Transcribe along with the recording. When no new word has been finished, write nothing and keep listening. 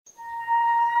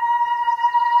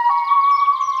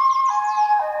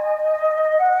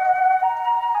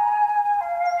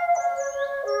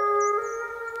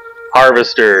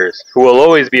harvesters, who will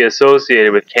always be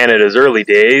associated with Canada's early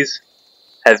days,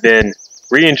 have been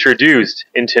reintroduced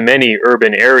into many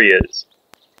urban areas,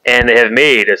 and they have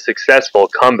made a successful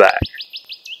comeback.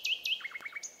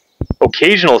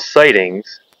 Occasional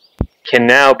sightings can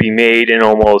now be made in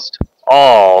almost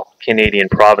all Canadian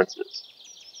provinces.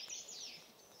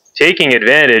 Taking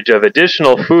advantage of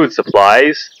additional food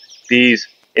supplies, these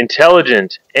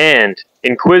intelligent and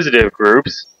inquisitive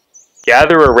groups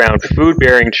gather around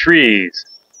food-bearing trees,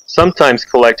 sometimes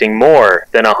collecting more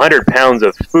than 100 pounds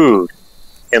of food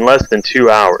in less than 2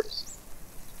 hours.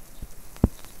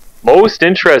 Most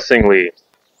interestingly,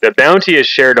 the bounty is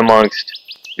shared amongst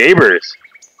neighbors,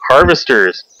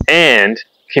 harvesters, and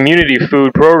community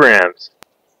food programs.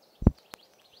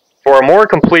 For a more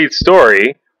complete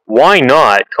story, why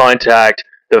not contact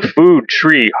the food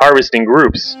tree harvesting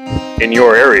groups in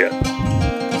your area?